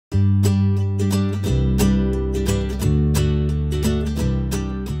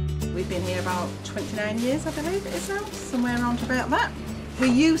years, I believe it is now, somewhere around about that. We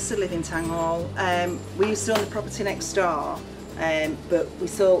used to live in Tang Hall. We used to own the property next door, but we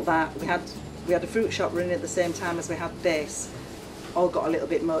sold that. We had a fruit shop running at the same time as we had this. All got a little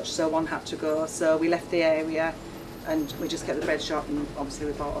bit much, so one had to go. So we left the area and we just kept the bread shop, and obviously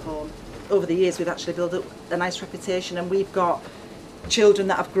we bought a home. Over the years we've actually built up a nice reputation, and we've got children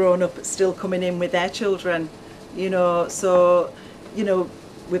that have grown up still coming in with their children, you know, so, you know,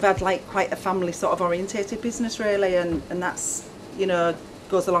 we've had like quite a family sort of orientated business really, and that's, you know,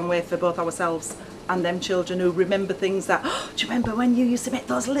 goes a long way for both ourselves and them children who remember things that, oh, do you remember when you used to make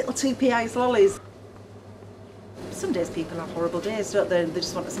those little 2p ice lollies? Some days people have horrible days, don't they? They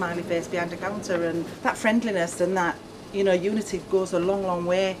just want a smiley face behind a counter, and that friendliness and that, you know, unity goes a long, long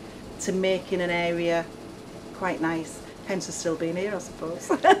way to making an area quite nice. Hence us still being here, I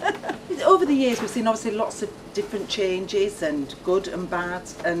suppose. Over the years we've seen obviously lots of different changes, and good and bad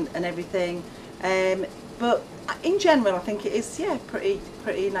and everything. But in general I think it is, yeah,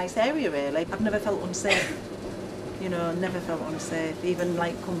 pretty nice area really. I've never felt unsafe. You know, never felt unsafe, even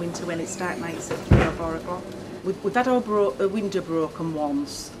like come winter when it's dark nights at 3 or 4 o'clock. We've had our window broken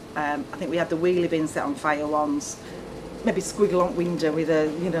once. I think we had the wheelie bin set on fire once. Maybe squiggle on window with a,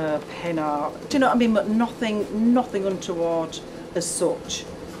 you know, pen or, do you know what I mean? But nothing untoward as such.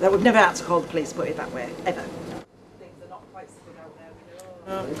 That we've never had to call the police, put it that way, ever. Things are not quite so good out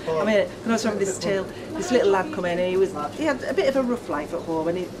there, we know. I mean, I always remember this tale. This little lad come in, and he had a bit of a rough life at home,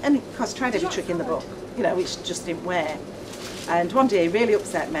 and he of course tried every trick in the book, you know, which just didn't work. And one day he really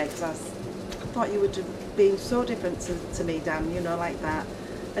upset me because I thought you would have been so different to me, Dan, you know, like that.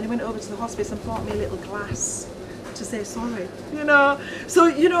 And he went over to the hospice and bought me a little glass to say sorry, you know. So,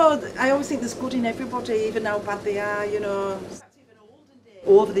 you know, I always think there's good in everybody, even how bad they are, you know.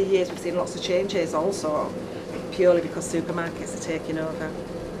 Over the years we've seen lots of changes also, purely because supermarkets are taking over,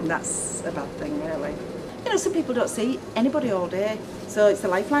 and that's a bad thing really. You know, some people don't see anybody all day, so it's a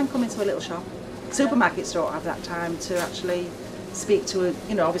lifeline coming to a little shop. Supermarkets don't have that time to actually speak to,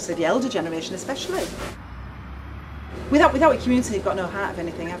 you know, obviously the elder generation especially. Without a community, you've got no heart of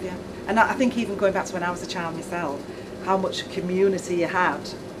anything, have you? And I think even going back to when I was a child myself, how much community you had,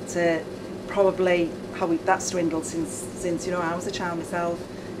 to probably how that's dwindled since you know, I was a child myself.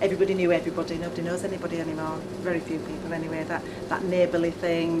 Everybody knew everybody, nobody knows anybody anymore. Very few people anyway. That neighbourly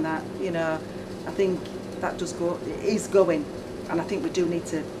thing, that, you know, I think that does go, it is going, and I think we do need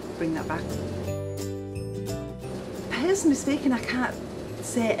to bring that back. Personally speaking, I can't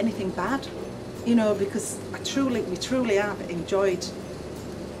say anything bad, you know, because we truly have enjoyed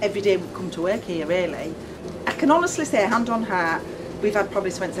every day we come to work here really. I can honestly say, hand on heart, we've had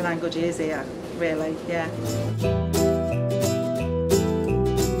probably 29 good years here, really, yeah.